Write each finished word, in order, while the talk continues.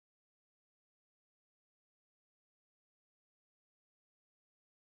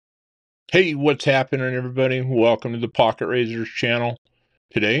Hey, what's happening, everybody? Welcome to the Pocket Razors channel.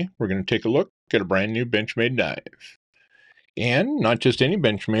 Today, we're going to take a look at a brand new Benchmade knife. And not just any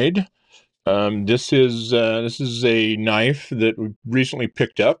Benchmade. This is a knife that we recently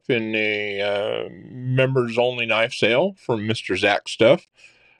picked up in a members-only knife sale from Mr. Zach Stuff.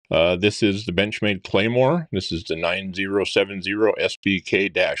 This is the Benchmade Claymore. This is the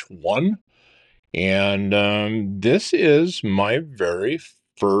 9070SBK-1. And this is my very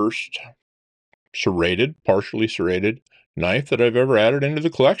first partially serrated knife that I've ever added into the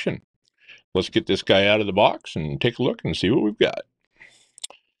collection. Let's get this guy out of the box and take a look and see what we've got.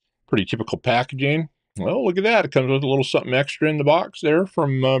 Pretty typical packaging. Well, look at that. It comes with a little something extra in the box there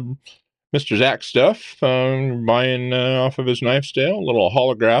from Mr. Zach Stuff, buying off of his knife sale. A little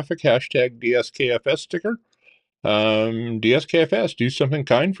holographic hashtag DSKFS sticker. DSKFS, do something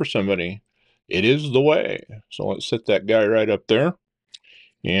kind for somebody. It is the way. So let's set that guy right up there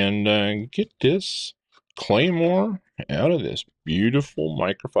and get this Claymore out of this beautiful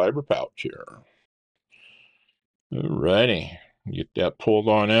microfiber pouch here. Alrighty, get that pulled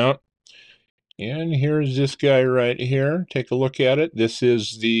on out. And here's this guy right here. Take a look at it. This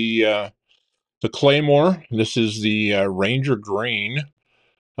is the Claymore. This is the Ranger Green.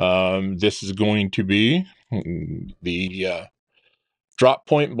 This is going to be the drop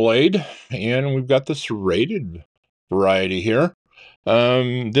point blade, and we've got the serrated variety here.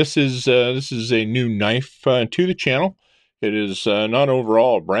 This is a new knife to the channel. It is not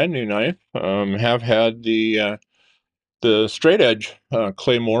overall a brand new knife. Have had the straight edge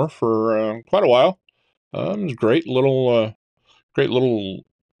Claymore for quite a while. It's a great little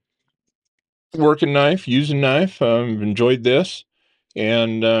working knife, using knife. Enjoyed this,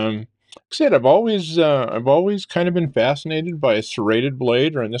 and like I said, I've always kind of been fascinated by a serrated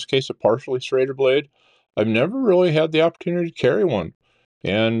blade, or in this case, a partially serrated blade. I've never really had the opportunity to carry one,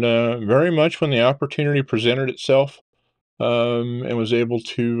 and very much when the opportunity presented itself, and was able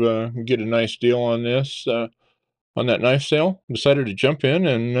to get a nice deal on this on that knife sale, decided to jump in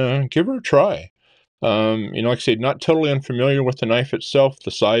and give her a try. Like I said, not totally unfamiliar with the knife itself. The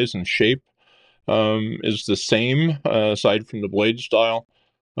size and shape is the same, aside from the blade style,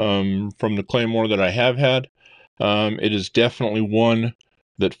 from the Claymore that I have had. It is definitely one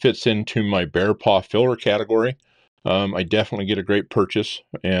that fits into my bear paw filler category. I definitely get a great purchase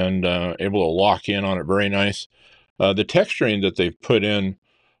and able to lock in on it very nice. The texturing that they've put in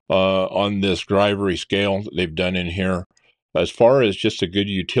on this Grivery scale that they've done in here, as far as just a good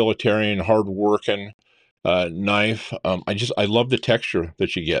utilitarian, hard-working knife, I love the texture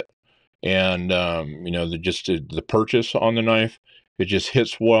that you get. And the purchase on the knife, it just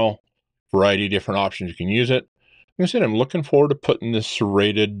hits well. Variety of different options you can use it. Like I said, I'm looking forward to putting this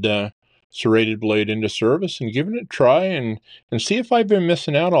serrated blade into service and giving it a try and see if I've been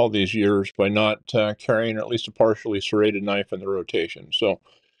missing out all these years by not carrying at least a partially serrated knife in the rotation. So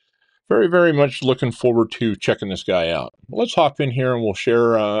very, very much looking forward to checking this guy out. Let's hop in here and we'll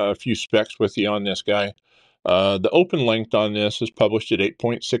share a few specs with you on this guy. The open length on this is published at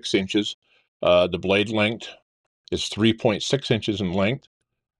 8.6 inches. The blade length is 3.6 inches in length.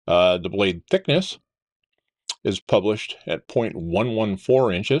 The blade thickness is published at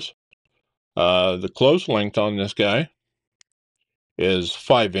 0.114 inches. The close length on this guy is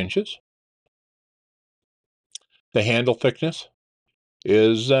 5 inches. The handle thickness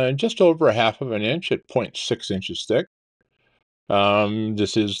is just over a half of an inch at 0.6 inches thick.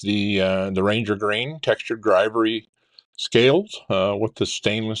 This is the Ranger Green textured Grivery scales with the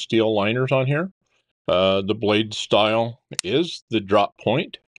stainless steel liners on here. The blade style is the drop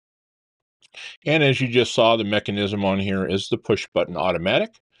point. And as you just saw, the mechanism on here is the push button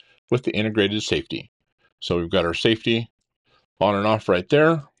automatic with the integrated safety. So we've got our safety on and off right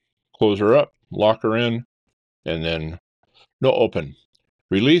there. Close her up, lock her in, and then no open.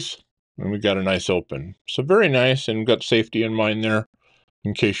 Release, and we got a nice open. So very nice, and got safety in mind there.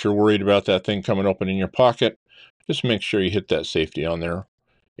 In case you're worried about that thing coming open in your pocket, just make sure you hit that safety on there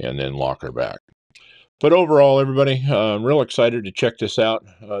and then lock her back. But overall, everybody, I'm real excited to check this out.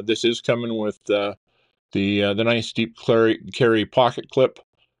 This is coming with the nice deep carry pocket clip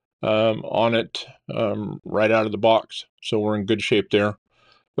on it right out of the box. So we're in good shape there.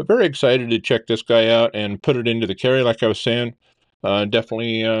 But very excited to check this guy out and put it into the carry, like I was saying.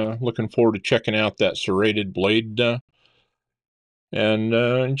 Definitely looking forward to checking out that serrated blade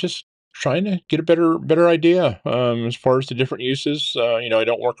and just trying to get a better idea as far as the different uses. I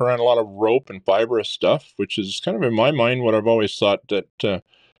don't work around a lot of rope and fibrous stuff, which is kind of in my mind what I've always thought that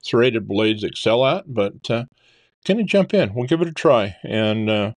serrated blades excel at. But gonna jump in. We'll give it a try,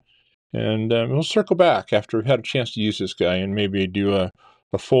 and we'll circle back after we've had a chance to use this guy and maybe do a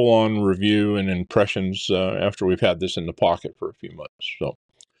a full-on review and impressions after we've had this in the pocket for a few months. So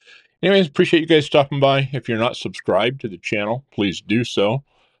anyways, appreciate you guys stopping by. If you're not subscribed to the channel, please do so.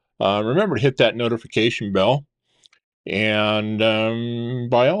 Remember to hit that notification bell. And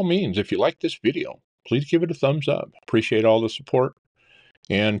by all means, if you like this video, please give it a thumbs up. Appreciate all the support.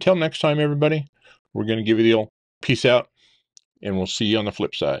 And until next time, everybody, we're going to give you the old peace out, and we'll see you on the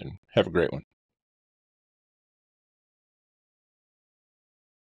flip side. Have a great one.